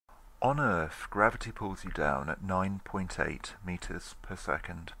On Earth, gravity pulls you down at 9.8 meters per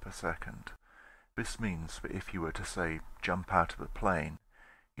second per second. This means that if you were to, say, jump out of a plane,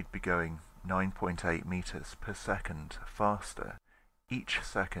 you'd be going 9.8 meters per second faster each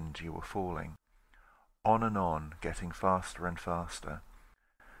second you were falling. On and on, getting faster and faster.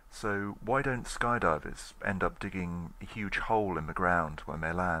 So why don't skydivers end up digging a huge hole in the ground when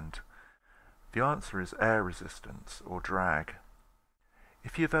they land? The answer is air resistance, or drag.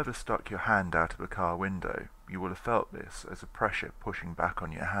 If you've ever stuck your hand out of a car window, you will have felt this as a pressure pushing back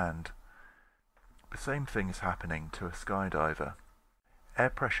on your hand. The same thing is happening to a skydiver. Air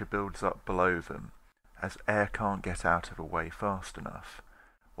pressure builds up below them, as air can't get out of the way fast enough,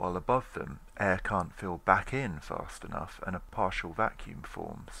 while above them air can't fill back in fast enough and a partial vacuum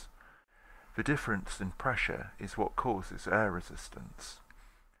forms. The difference in pressure is what causes air resistance.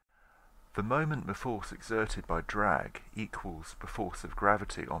 The moment the force exerted by drag equals the force of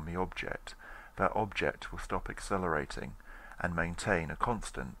gravity on the object, that object will stop accelerating and maintain a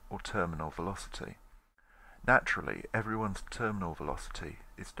constant or terminal velocity. Naturally, everyone's terminal velocity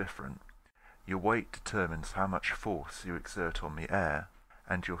is different. Your weight determines how much force you exert on the air,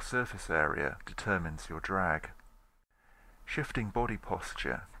 and your surface area determines your drag. Shifting body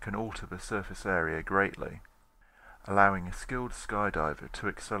posture can alter the surface area greatly, allowing a skilled skydiver to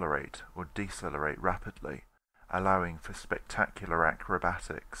accelerate or decelerate rapidly, allowing for spectacular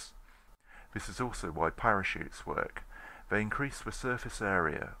acrobatics. This is also why parachutes work. They increase the surface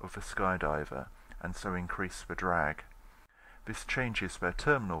area of the skydiver and so increase the drag. This changes their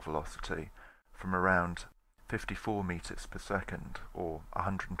terminal velocity from around 54 meters per second, or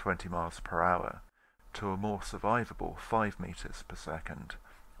 120 miles per hour, to a more survivable 5 meters per second,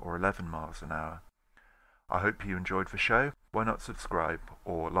 or 11 miles an hour. I hope you enjoyed the show. Why not subscribe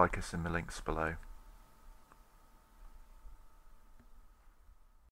or like us in the links below?